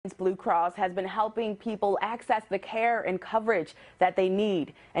Blue Cross has been helping people access the care and coverage that they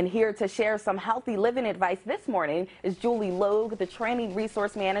need. And here to share some healthy living advice this morning is Julie Logue, the Training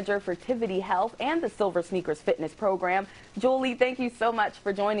Resource Manager for Tivity Health and the SilverSneakers Fitness Program. Julie, thank you so much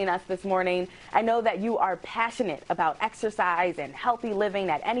for joining us this morning. I know that you are passionate about exercise and healthy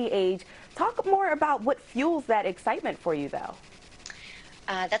living at any age. Talk more about what fuels that excitement for you, though.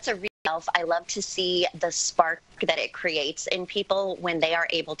 That's a real. I love to see the spark that it creates in people when they are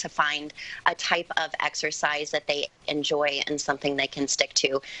able to find a type of exercise that they enjoy and something they can stick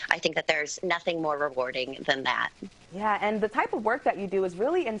to. I think that there's nothing more rewarding than that. Yeah, and the type of work that you do is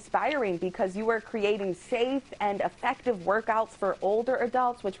really inspiring because you are creating safe and effective workouts for older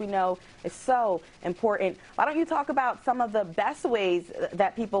adults, which we know is so important. Why don't you talk about some of the best ways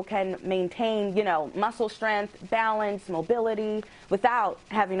that people can maintain, muscle strength, balance, mobility without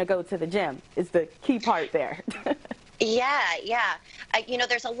having to go to the gym is the key part there. Yeah.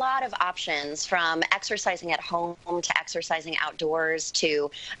 There's a lot of options, from exercising at home to exercising outdoors to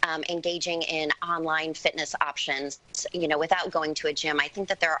engaging in online fitness options, without going to a gym. I think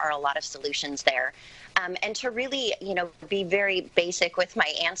that there are a lot of solutions there. And to really, be very basic with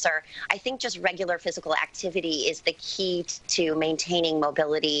my answer, I think just regular physical activity is the key to maintaining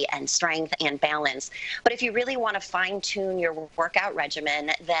mobility and strength and balance. But if you really want to fine-tune your workout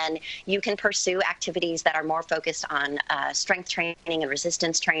regimen, then you can pursue activities that are more focused on strength training and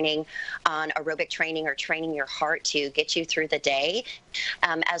resistance training, on aerobic training or training your heart to get you through the day,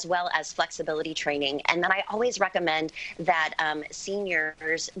 as well as flexibility training. And then I always recommend that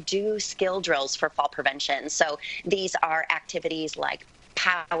seniors do skill drills for fall prevention. So these are activities like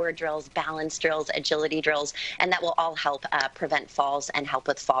power drills, balance drills, agility drills, and that will all help prevent falls and help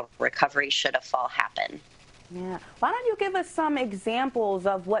with fall recovery should a fall happen. Yeah. Why don't you give us some examples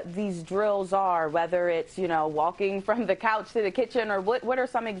of what these drills are, whether it's, walking from the couch to the kitchen, or what are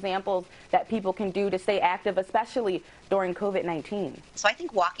some examples that people can do to stay active, especially during COVID-19? So I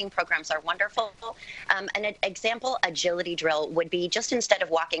think walking programs are wonderful. An example agility drill would be just instead of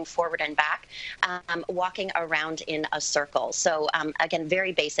walking forward and back, walking around in a circle. So again,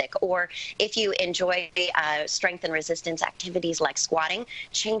 very basic. Or if you enjoy strength and resistance activities like squatting,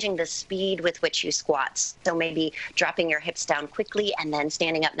 changing the speed with which you squat. So maybe dropping your hips down quickly and then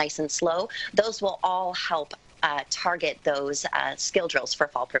standing up nice and slow. Those will all help target those skill drills for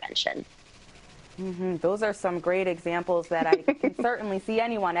fall prevention. Those are some great examples that I can certainly see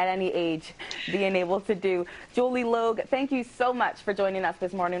anyone at any age being able to do. Julie Logue, thank you so much for joining us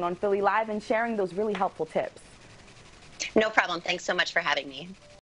this morning on Philly Live and sharing those really helpful tips. No problem. Thanks so much for having me.